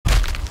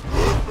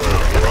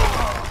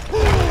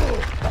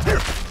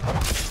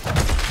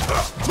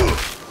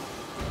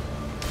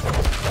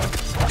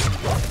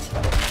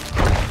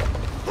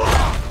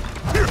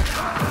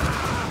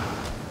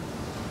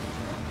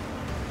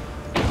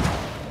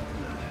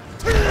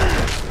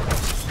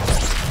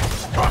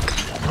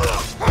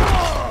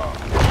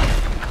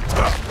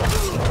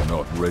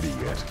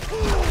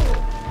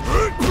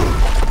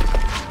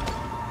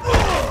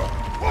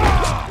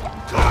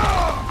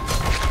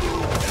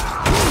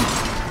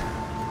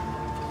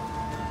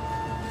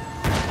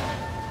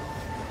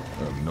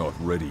not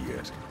ready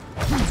yet.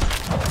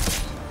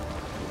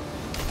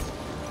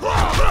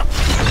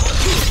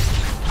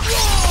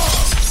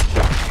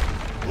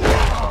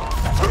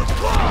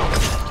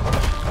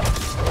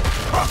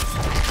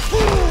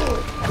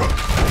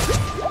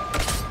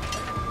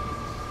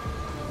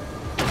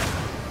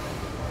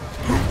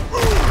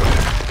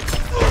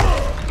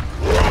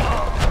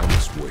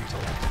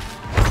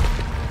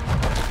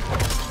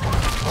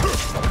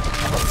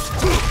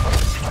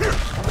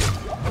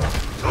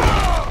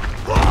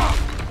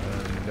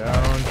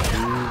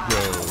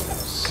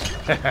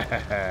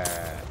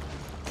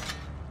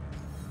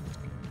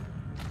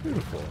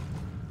 Beautiful.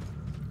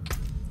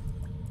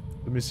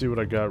 Let me see what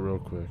I got real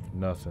quick.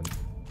 Nothing.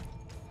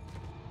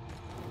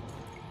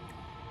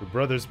 Your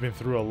brother's been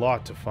through a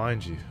lot to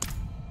find you.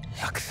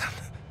 Laksan,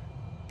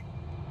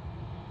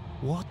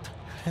 what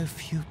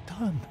have you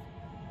done?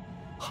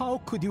 How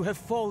could you have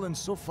fallen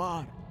so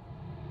far?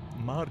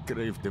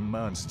 Margrave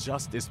demands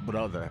justice,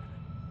 brother.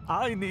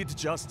 I need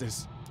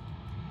justice.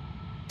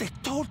 They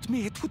told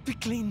me it would be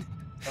clean.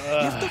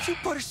 Lift a few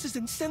purses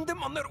and send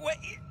them on their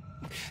way.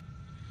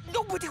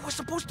 Nobody was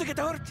supposed to get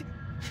hurt.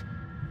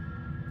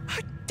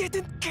 I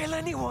didn't kill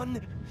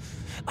anyone.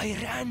 I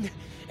ran,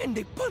 and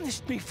they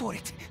punished me for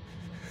it.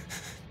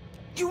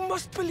 You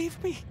must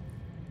believe me.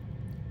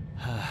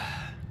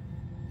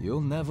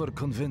 You'll never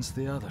convince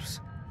the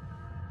others.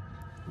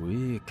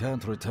 We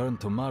can't return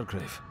to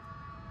Margrave.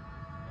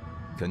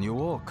 Can you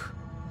walk?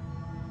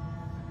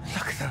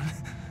 Laksan.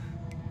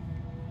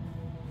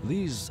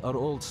 These are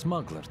old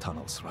smuggler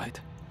tunnels, right?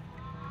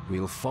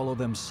 We'll follow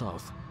them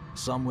south,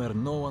 somewhere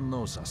no one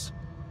knows us.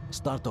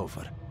 Start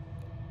over.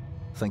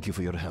 Thank you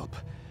for your help.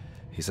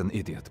 He's an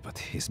idiot, but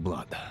he's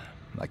blood.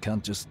 I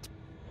can't just...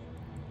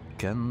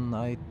 Can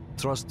I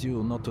trust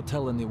you not to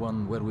tell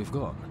anyone where we've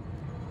gone?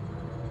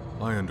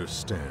 I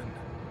understand.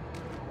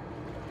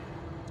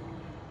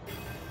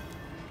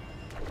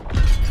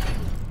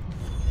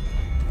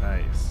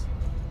 Nice.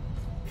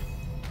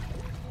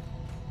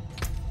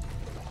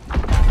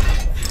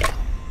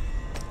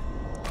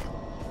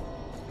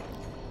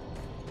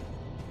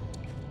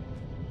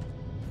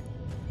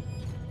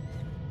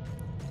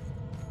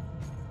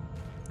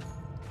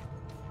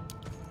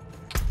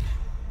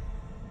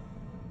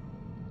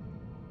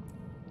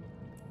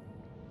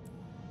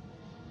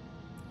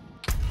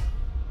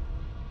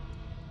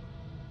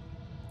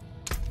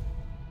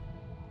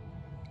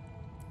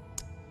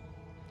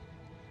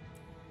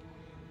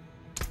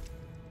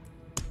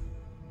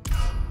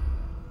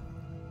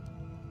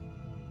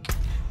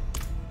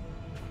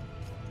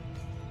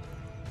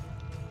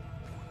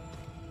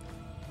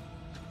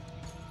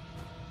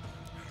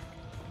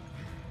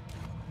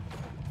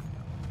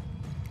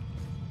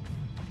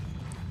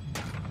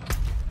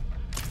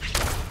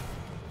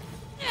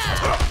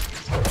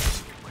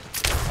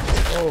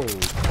 Oh.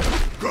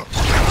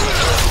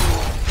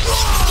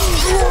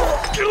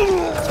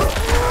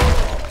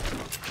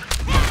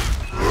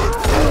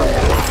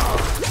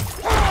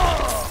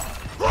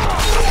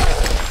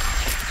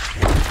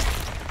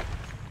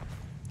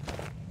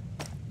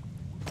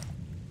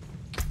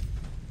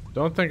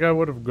 Don't think I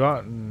would have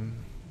gotten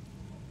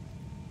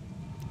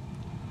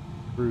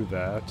through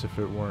that if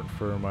it weren't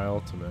for my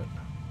ultimate.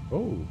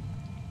 Oh.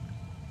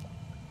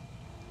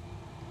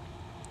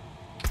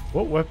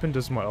 What weapon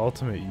does my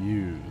ultimate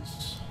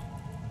use?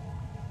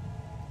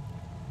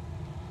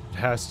 It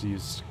has to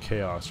use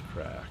Chaos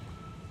Crack.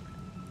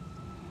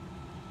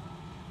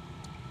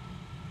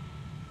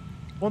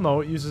 Well, no,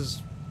 it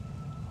uses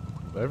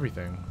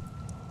everything.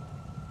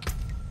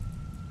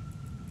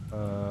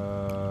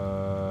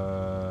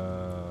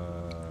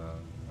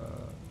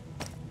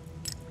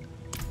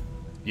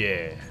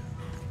 Yeah.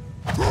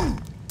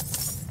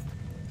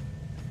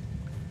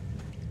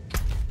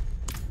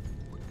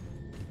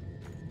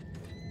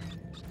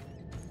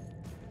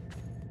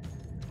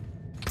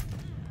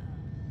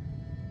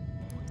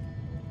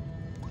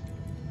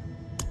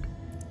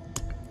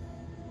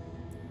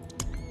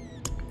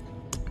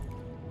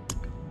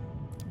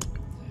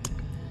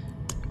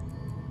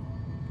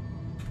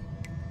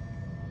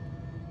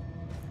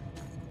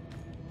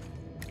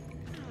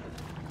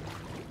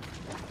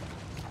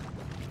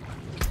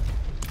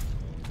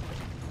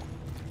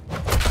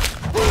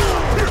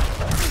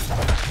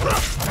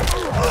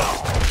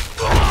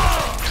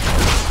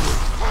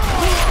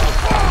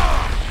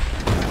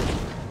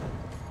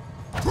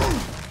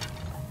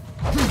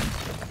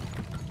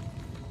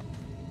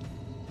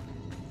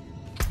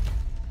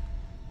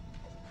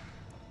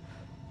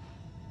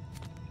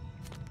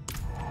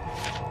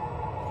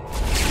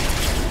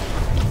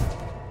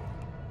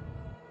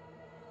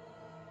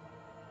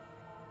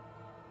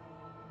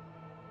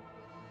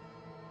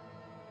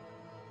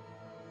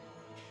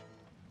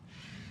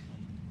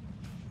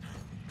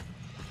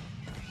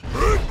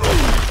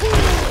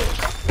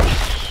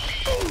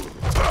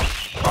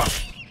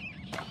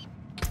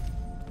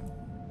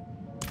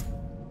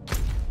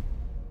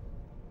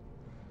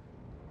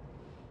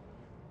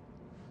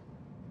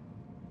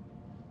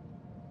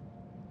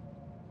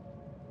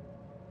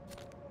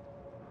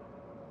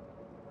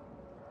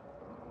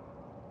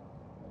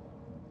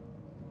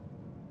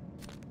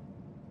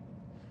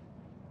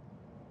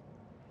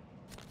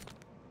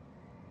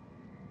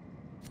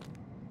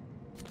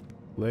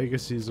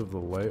 Legacies of the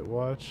Light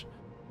Watch.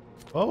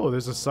 Oh,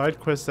 there's a side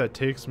quest that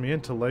takes me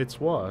into Light's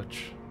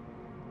Watch.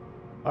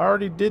 I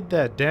already did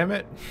that, damn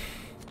it.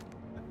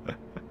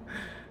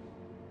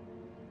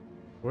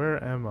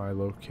 Where am I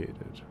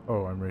located?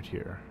 Oh, I'm right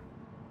here.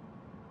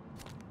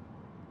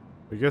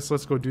 I guess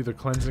let's go do the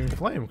Cleansing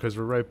Flame, because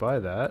we're right by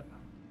that.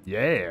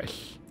 Yeah.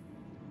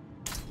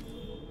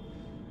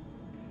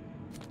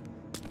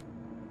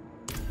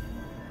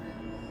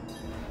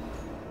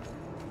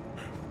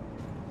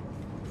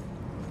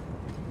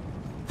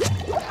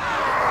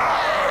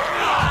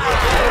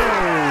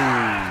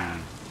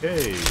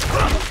 Okay.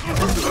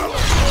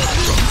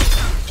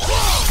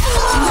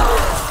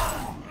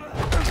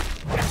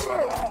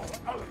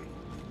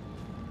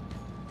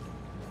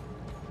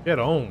 Get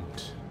owned.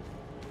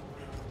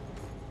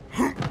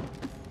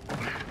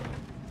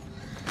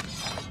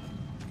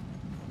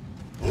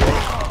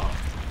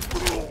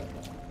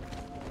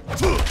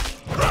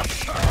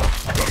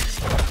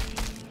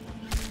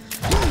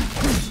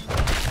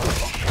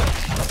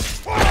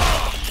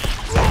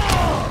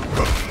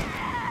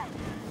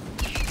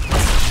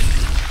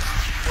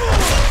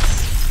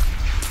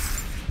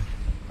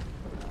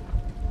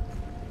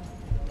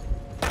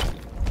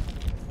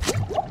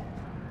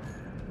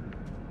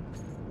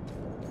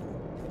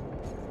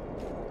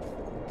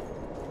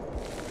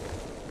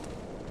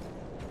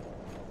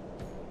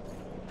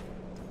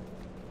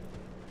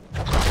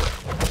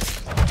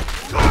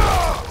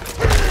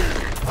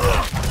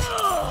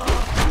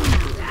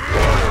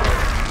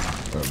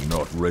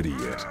 Ready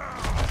yet.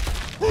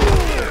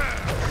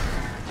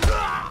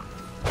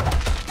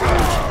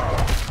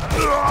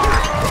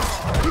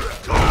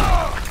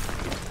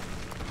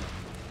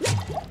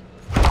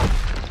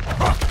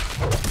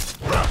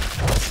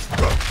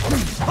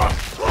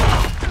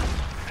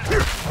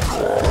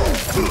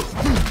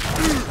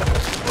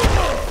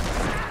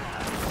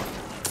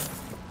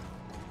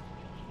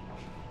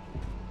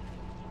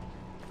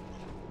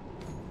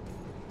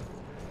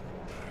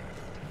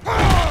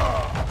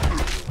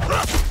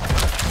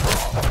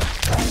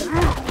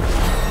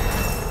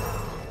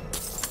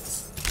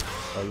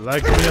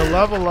 Like me a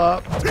level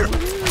up.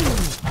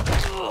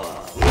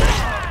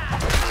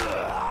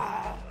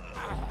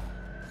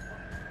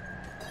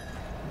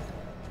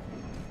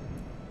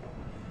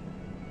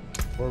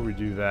 Before we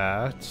do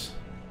that,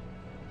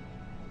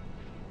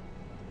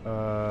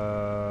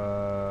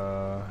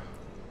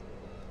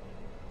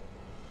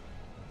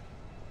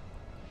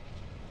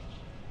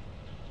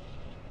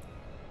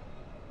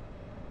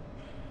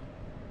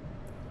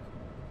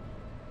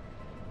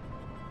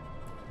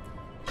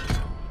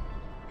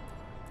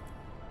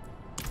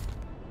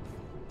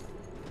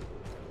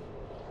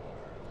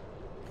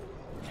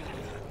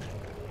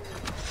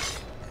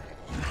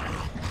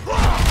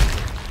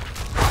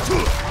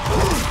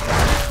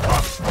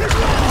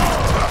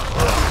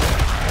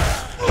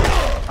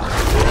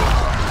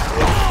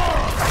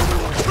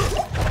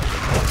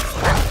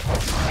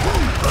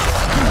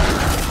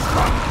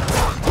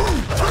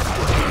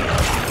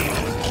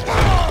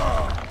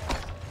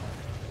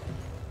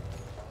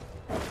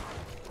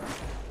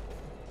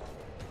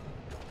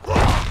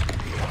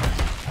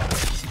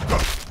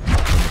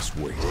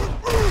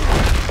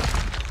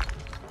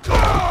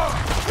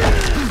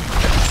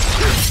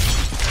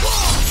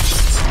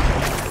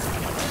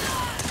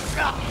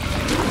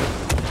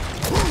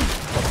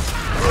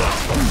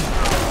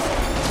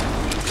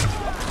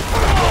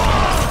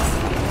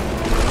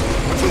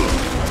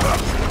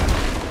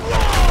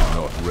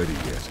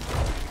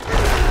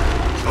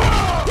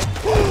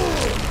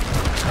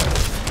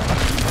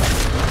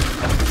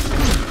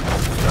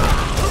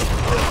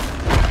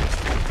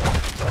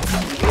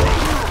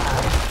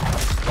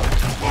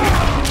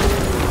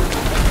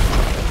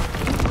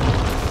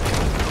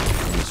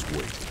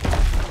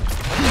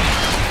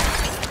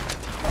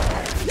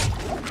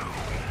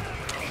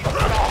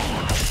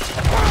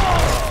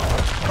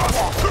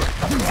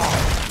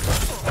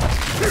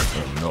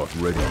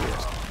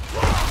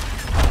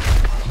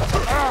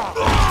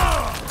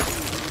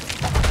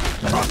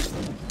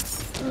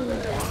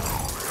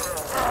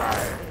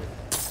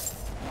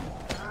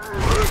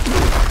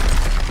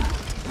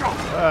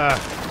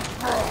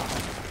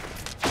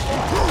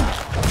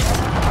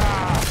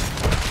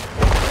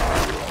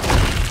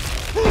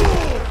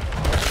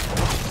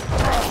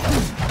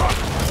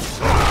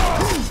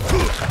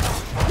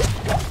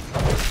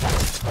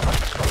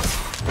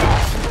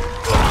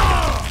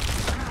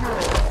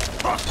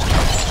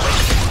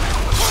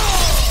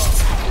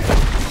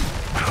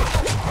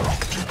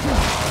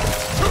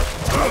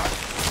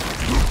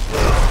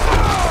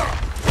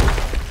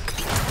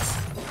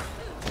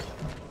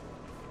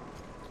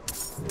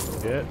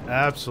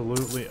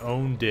 absolutely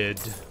owned it.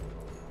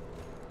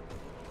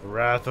 The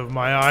wrath of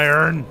my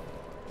iron.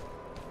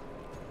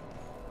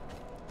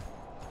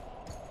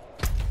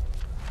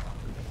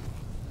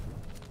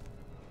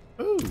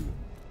 Ooh.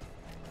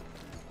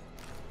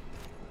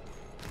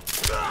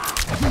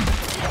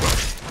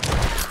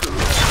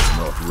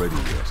 Not ready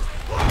yet.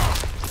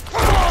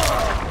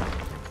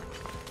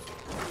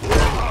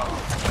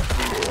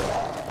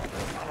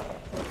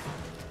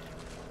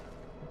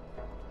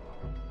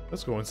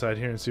 Let's go inside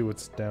here and see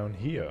what's down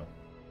here.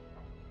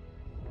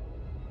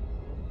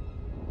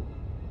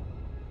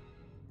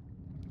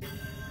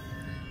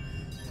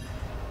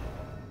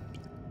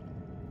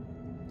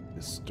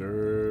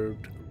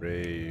 Disturbed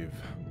grave.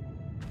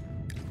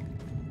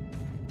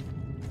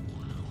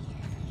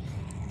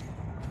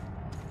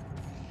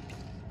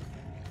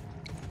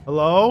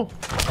 Hello?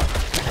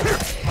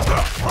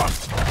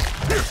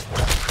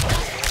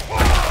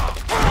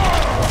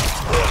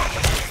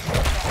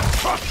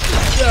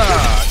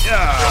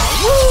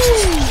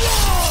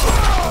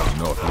 I'm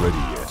not ready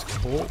yet.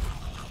 Oh,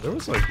 there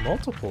was like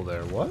multiple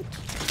there. What?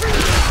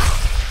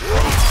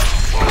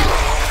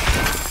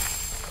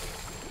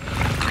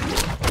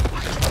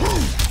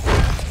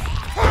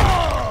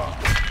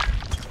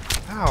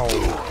 Ow.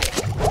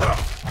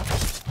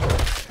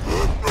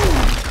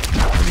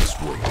 This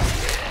way.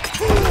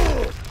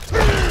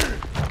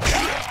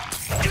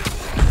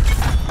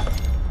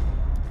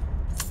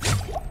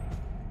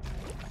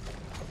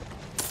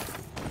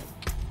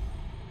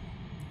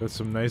 Got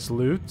some nice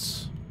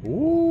loots.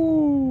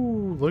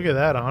 Ooh, look at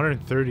that,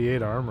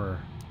 138 armor.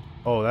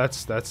 Oh,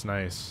 that's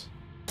nice.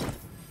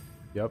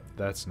 Yep,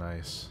 that's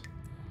nice.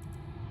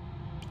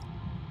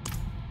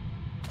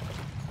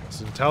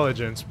 It's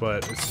intelligence,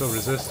 but it's still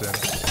resistant.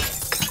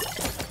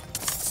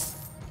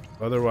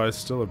 Otherwise,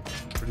 still a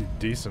pretty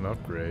decent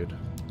upgrade.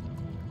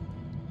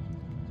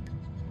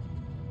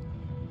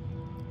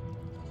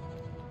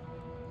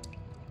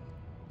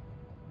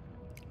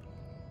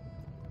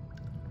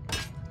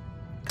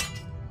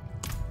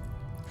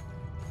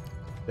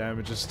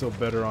 Damage is still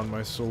better on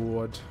my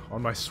sword.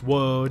 On my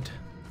sword.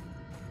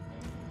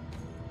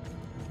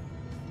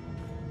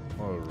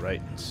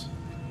 Alright.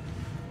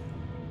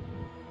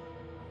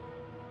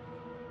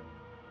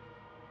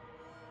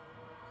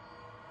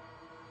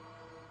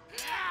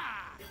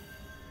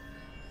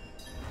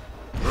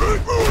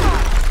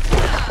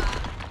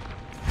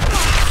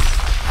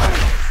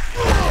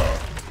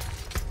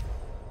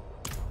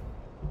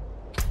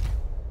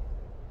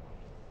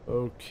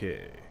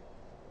 Okay.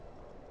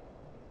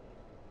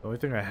 The only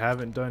thing I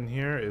haven't done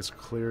here is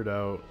cleared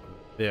out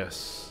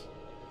this.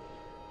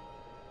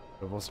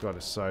 I've also got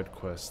a side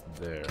quest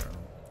there.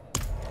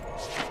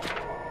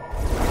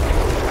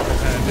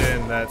 And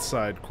then that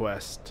side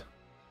quest.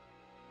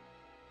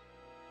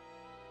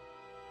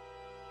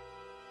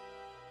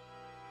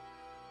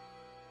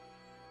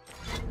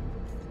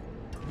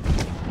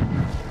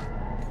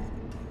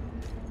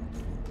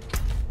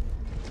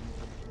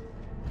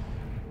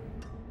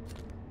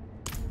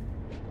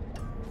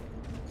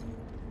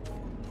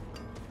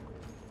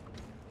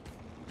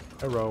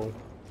 Hello.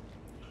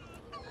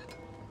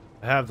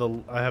 I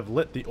have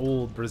lit the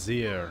old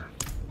brazier.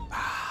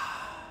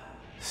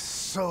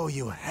 So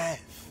you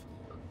have.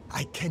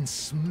 I can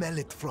smell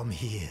it from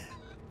here.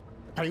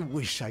 I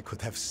wish I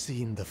could have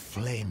seen the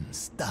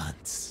flames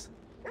dance.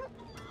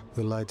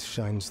 The light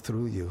shines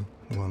through you,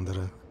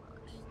 Wanderer.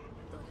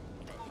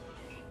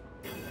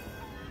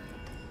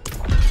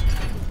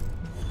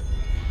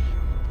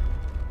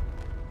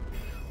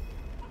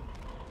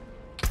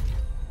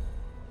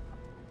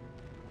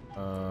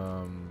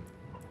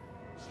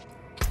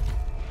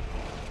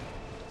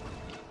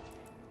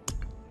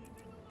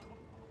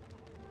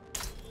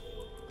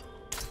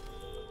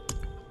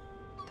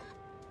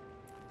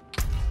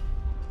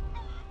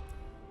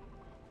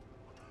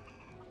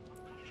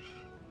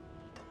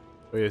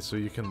 Okay, so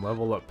you can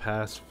level up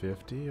past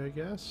 50, I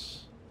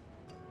guess?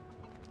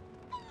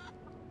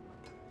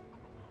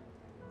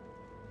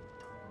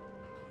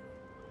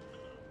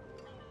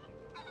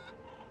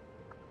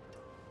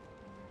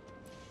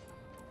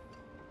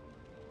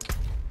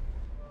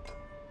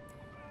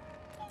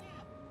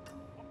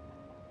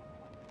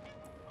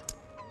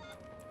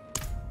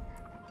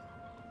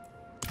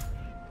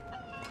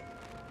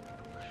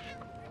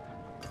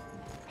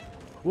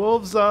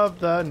 Wolves of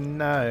the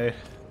night.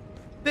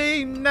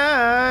 The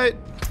night.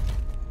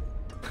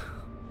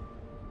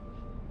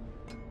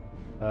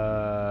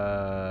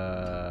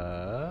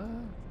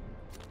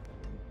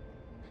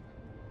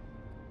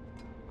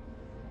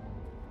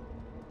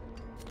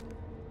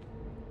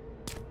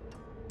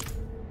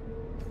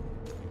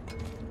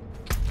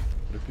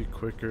 Would it be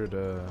quicker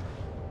to?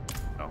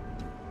 Oh.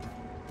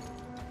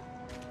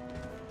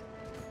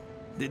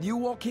 Did you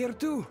walk here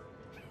too?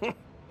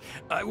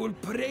 I will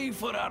pray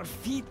for our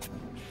feet.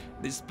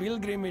 This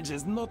pilgrimage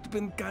has not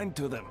been kind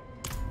to them.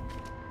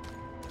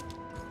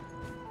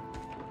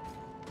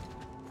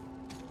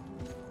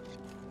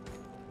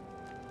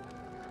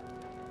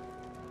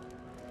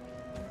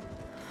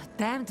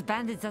 Damned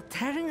bandits are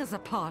tearing us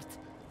apart.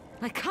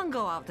 I can't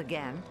go out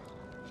again.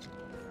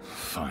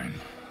 Fine.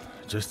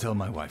 Just tell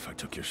my wife I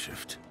took your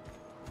shift.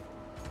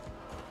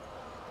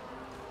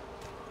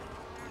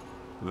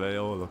 They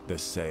all look the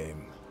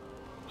same.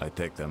 I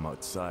take them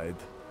outside.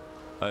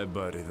 I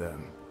bury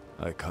them.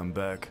 I come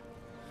back.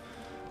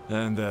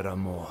 And there are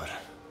more.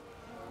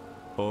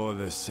 All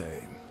the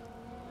same.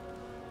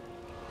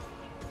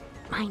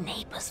 My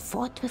neighbors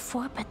fought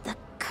before, but the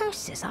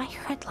curses I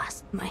heard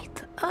last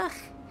night. Ugh.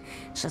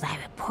 Should I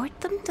report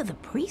them to the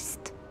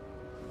priest?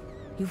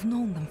 You've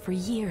known them for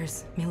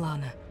years,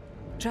 Milana.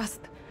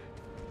 Just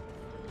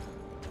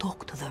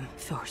talk to them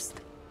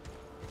first.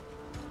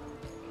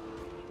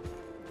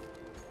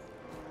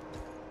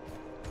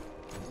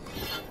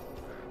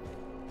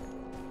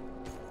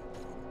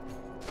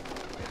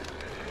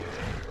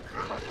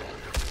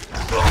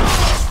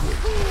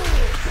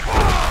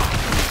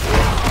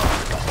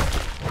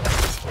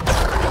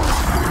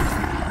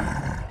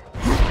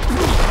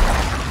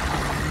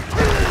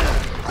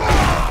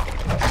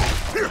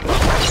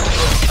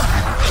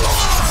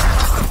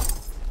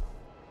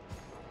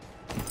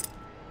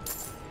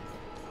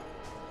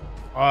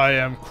 I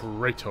am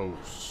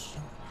Kratos.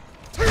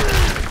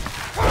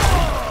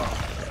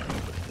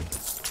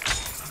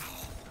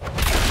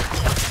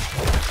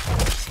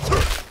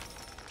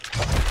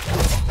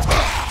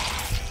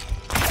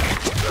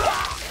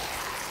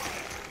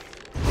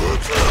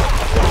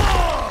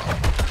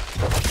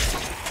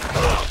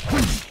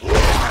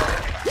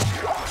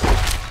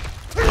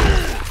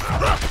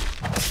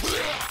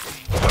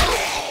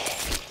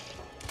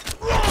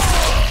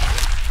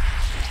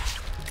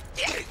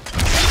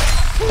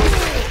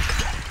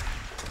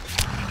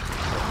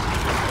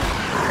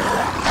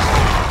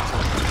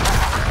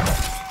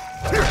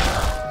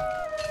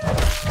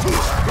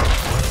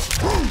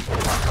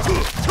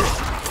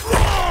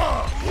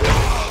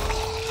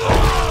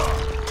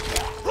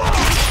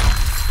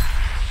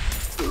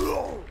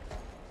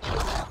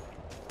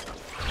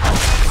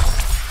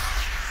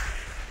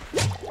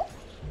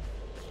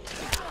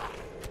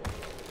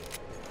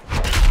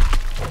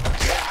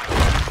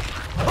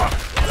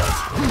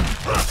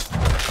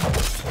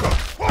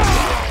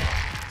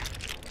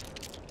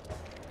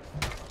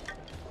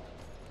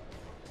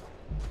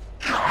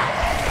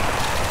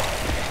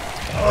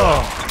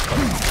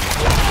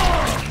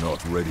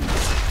 Ready.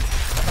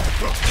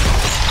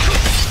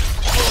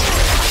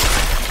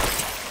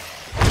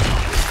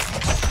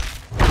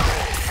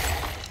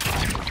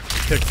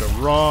 Picked the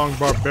wrong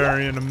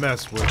barbarian to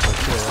mess with. I'll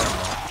tell you that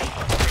much.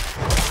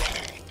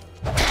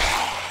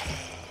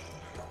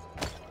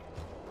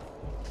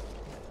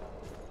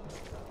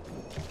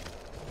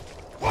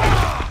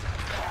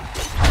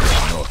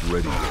 Not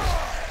ready yet.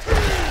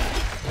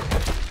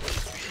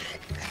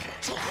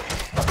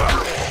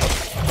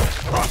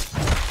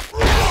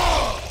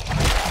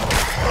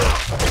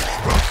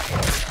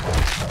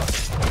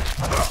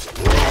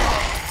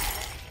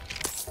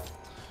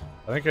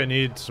 I think I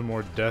need some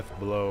more death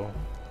blow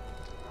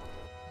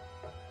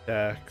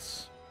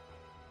attacks.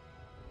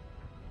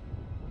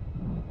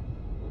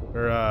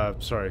 Or,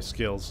 sorry,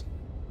 skills.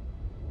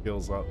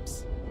 Skills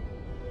ups.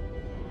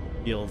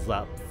 Skills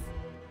ups.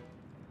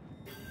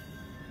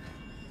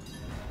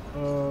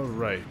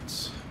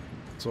 Alright.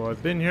 So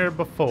I've been here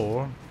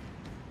before.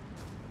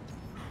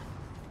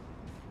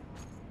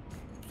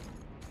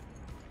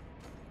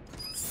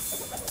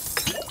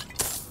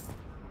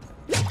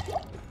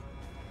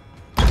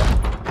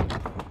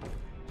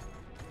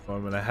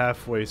 I'm gonna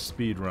halfway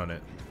speed run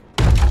it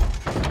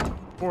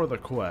for the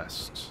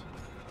quest.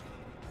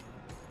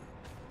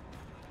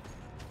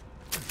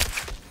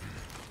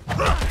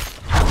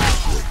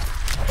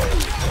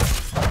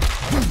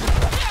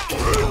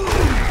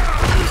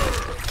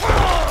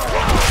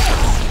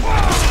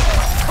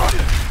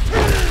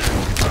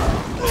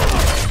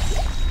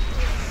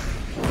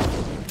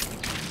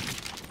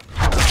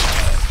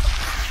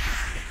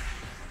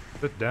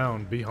 Sit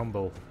down, be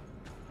humble.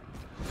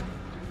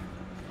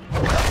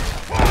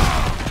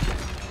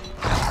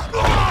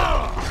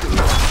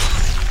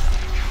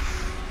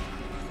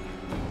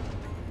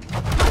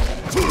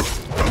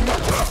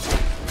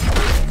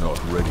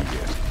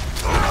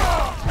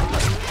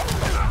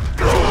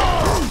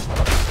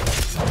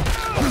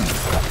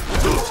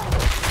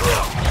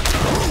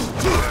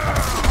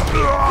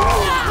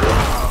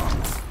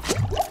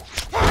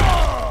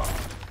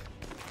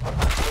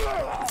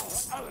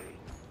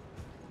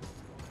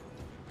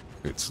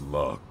 It's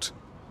locked.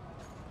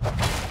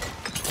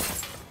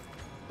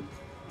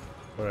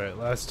 Alright,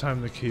 last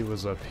time the key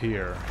was up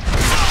here.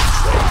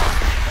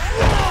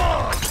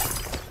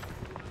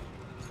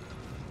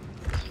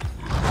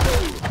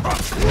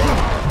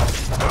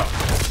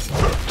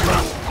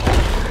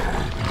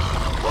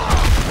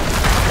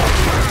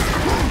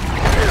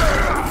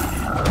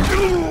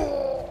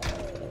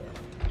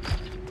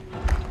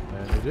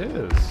 And it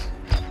is.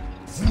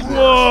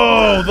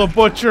 Whoa, the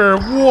butcher,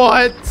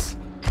 what?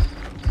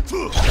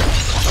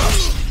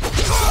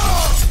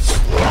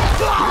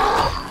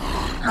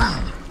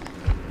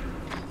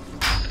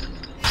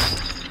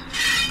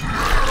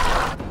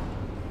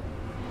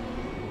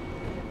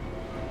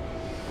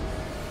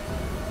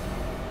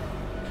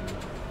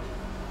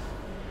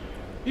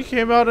 He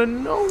came out of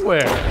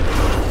nowhere.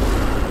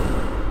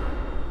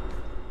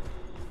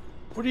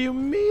 What do you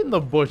mean the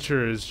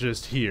butcher is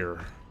just here?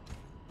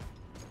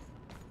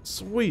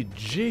 Sweet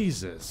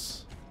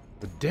Jesus.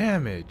 The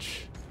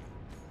damage.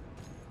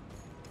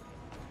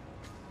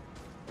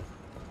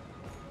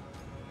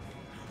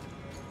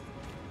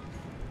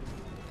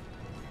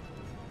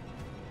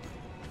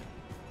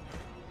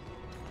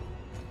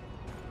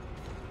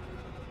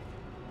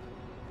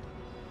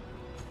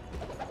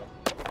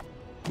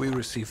 We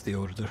received the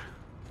order.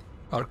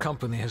 Our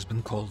company has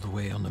been called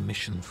away on a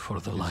mission for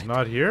the light. He's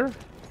not here?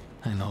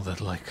 I know that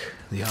like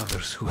the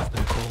others who have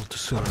been called to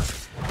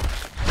serve,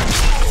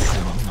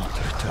 they will not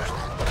return.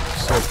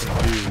 So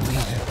confused. We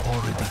have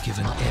already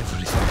given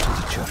everything to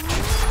the church.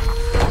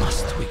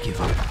 Must we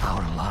give up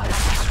our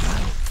lives as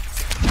well?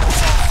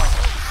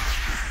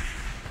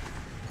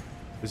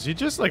 Is he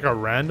just like a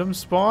random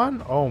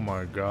spawn? Oh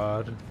my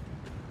god.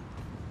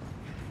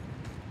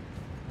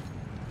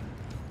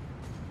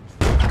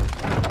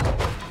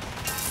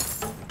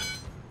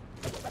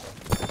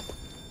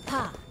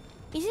 Pa,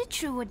 is it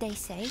true what they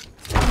say?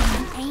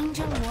 An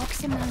angel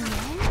walks among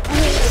men?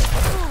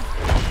 Oh.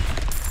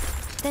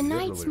 The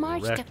knights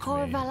march to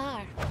Cor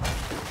Valar.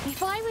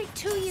 If I were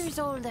 2 years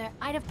older,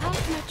 I'd have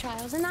passed my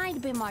trials and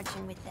I'd be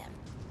marching with them.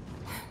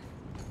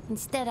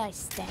 Instead, I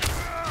stay.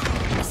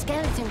 The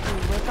skeleton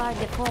crew will guard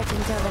the fort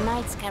until the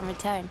knights can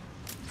return.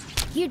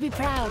 You'd be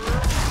proud.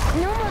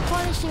 No more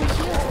polishing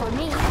shields for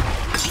me.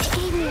 They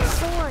gave me a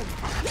sword.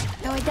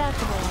 Though I doubt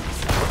the will.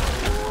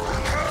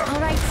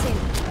 All right, soon.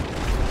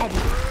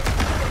 Eddie.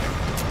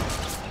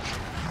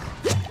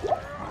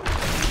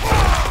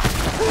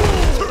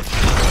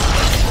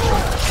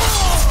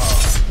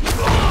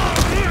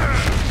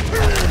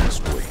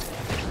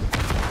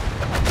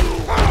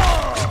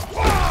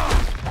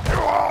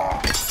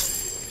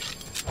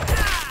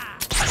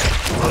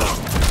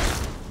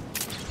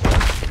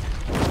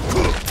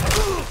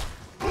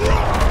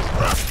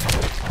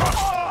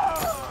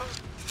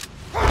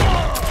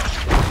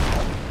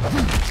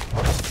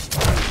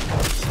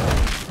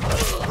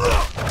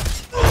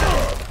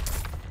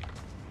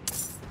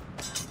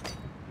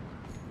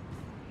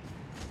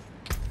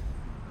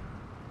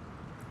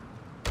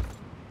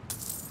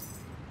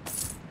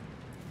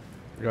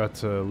 Got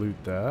to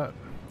loot that.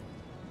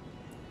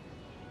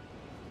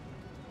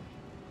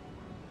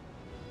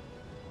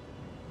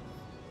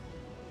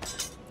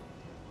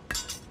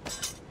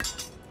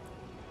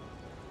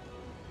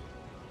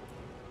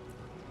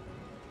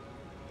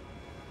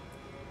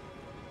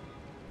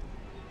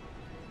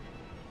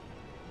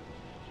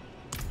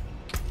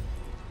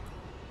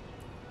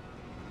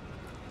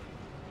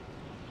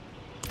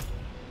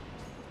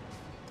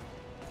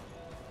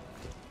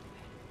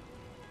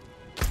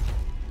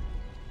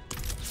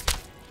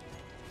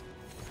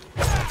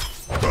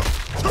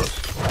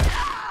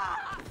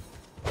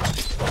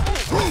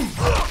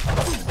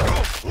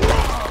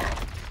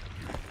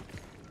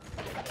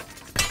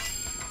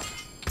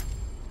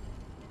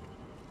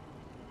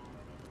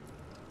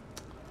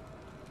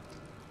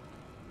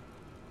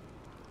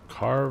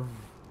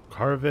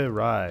 Carve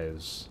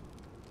Rise.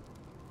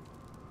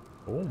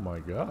 Oh my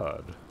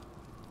god.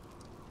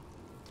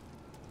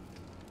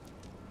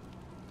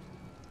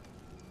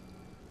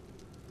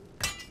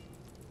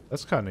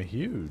 That's kind of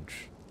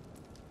huge.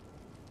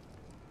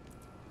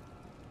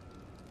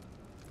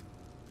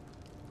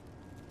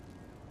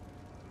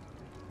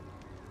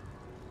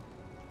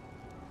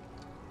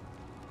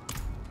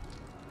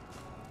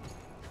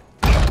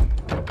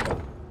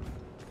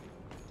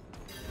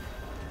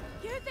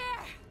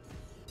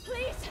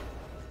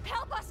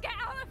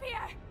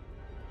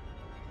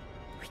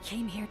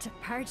 Came here to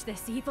purge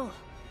this evil,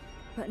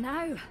 but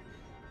now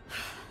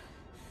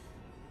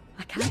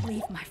I can't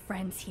leave my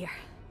friends here.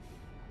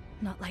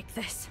 Not like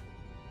this.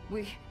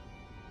 We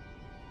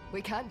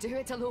can't do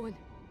it alone.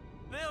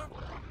 They're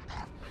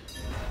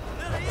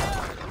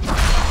here!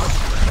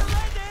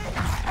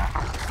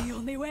 The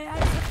only way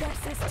out of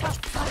this is tough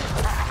fight.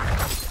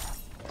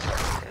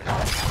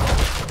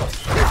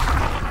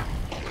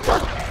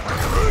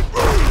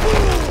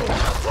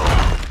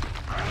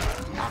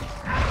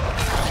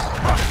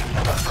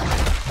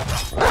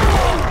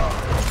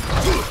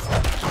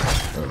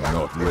 I'm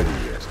not ready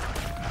yet.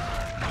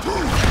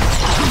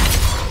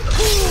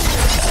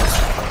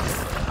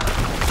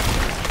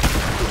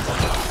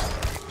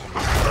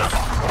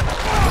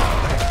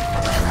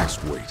 I must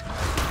wait.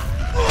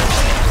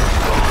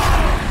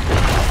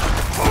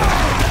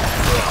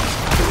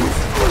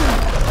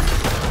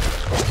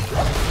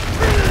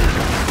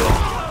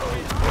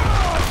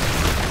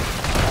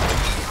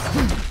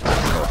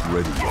 I'm not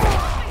ready yet.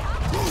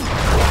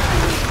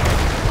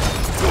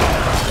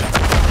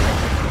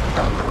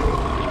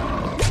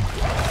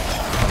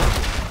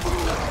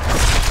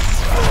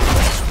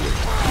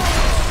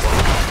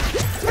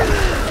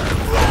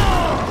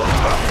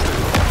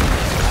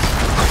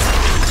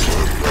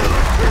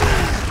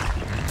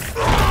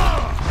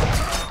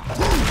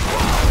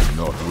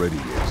 Ready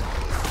yet.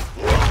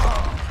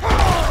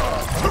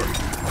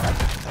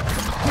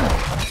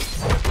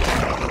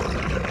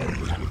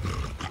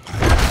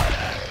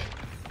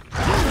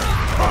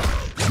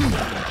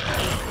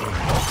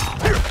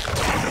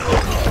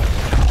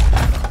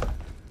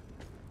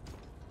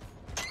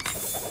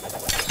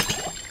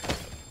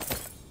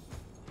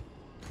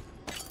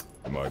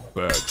 My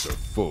bags are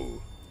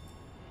full.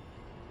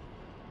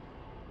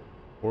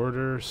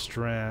 Order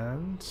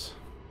strands.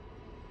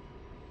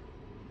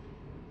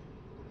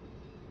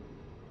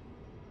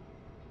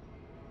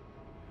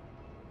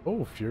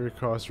 Oh, fury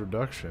cost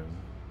reduction.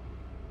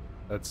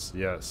 That's,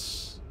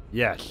 yes.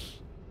 Yes.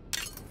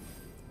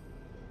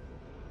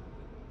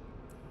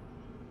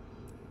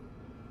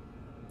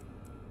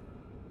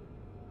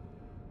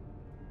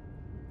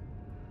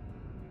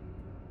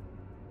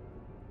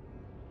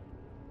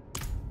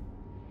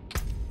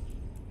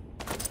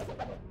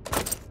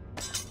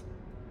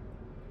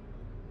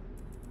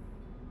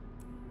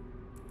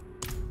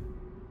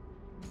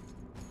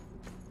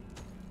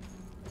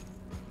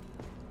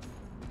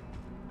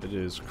 It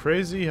is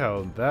crazy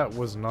how that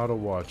was not a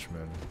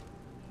watchman.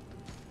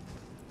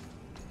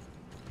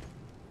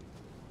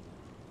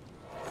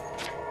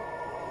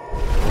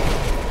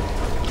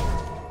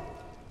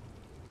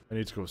 I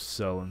need to go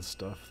selling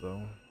stuff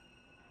though.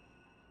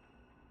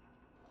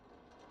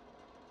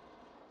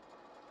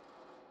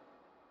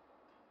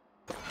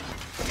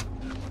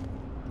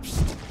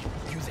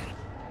 You there.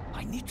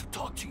 I need to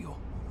talk to you.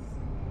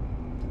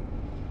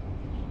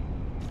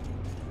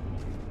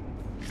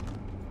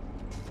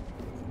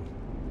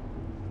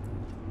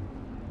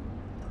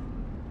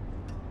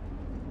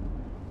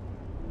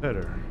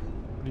 Peter,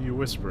 what are you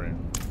whispering?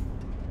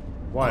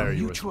 Why are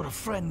you whispering? Our mutual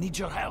friend needs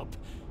your help,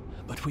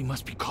 but we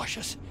must be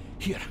cautious.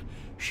 Here,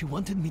 she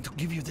wanted me to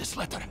give you this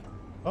letter.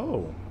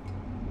 Oh.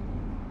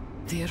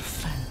 Dear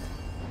friend,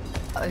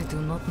 I do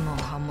not know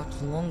how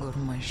much longer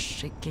my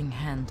shaking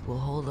hand will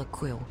hold a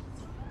quill,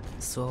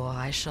 so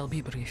I shall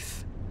be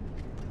brief.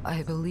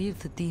 I believe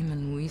the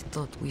demon we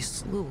thought we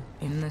slew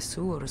in the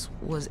sewers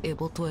was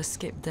able to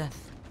escape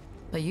death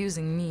by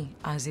using me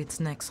as its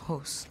next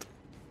host.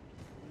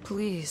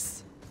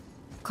 Please,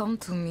 come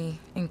to me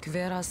in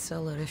Kvera's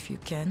cellar if you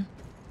can.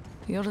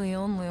 You're the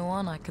only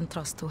one I can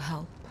trust to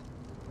help.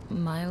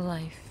 My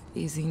life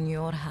is in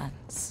your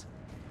hands.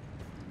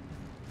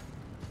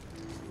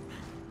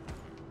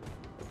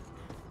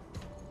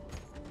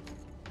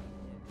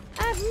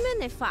 I have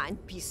many fine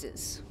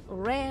pieces,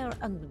 rare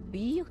and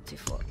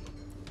beautiful.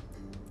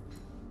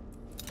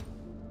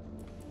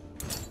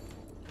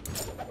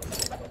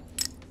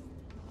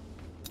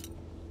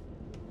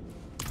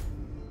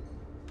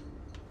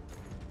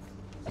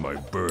 My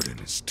burden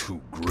is too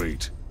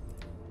great.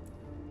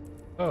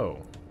 Oh,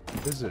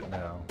 is it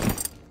now?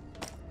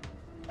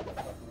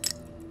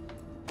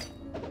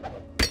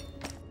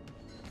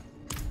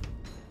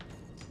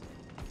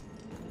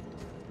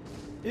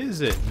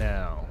 Is it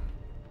now?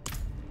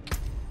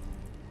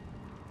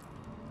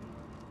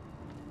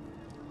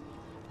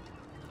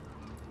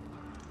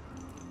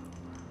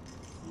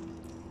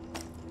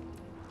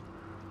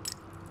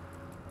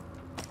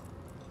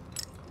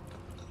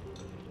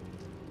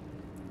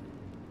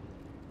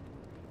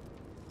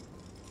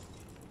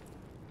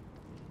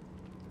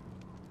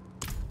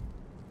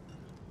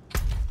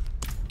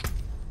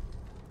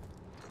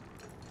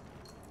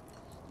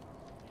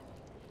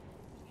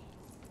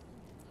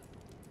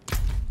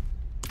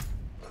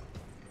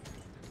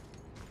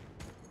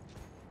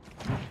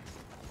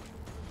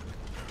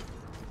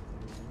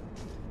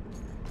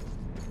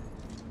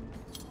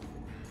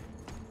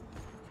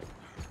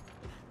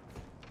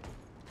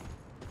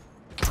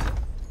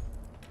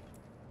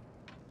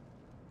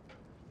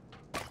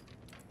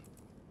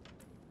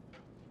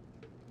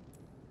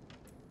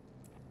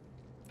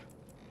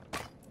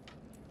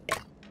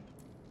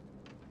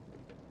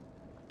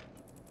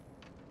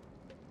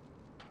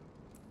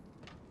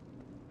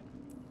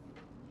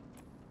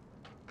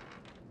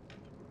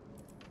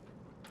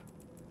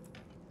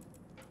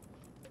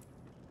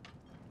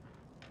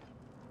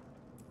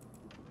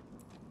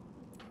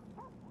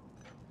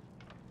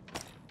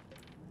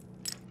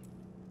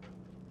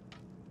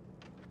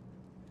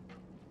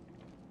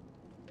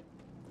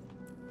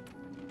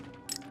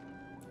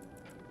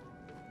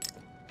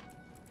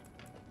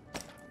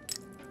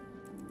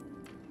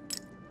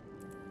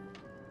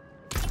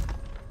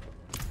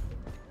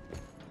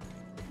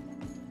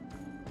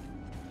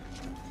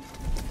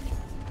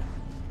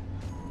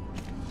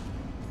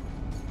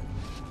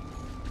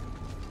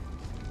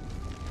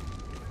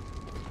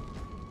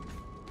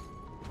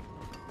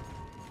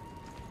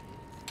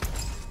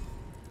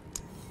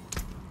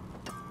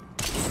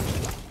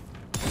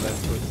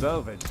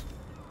 Salvage.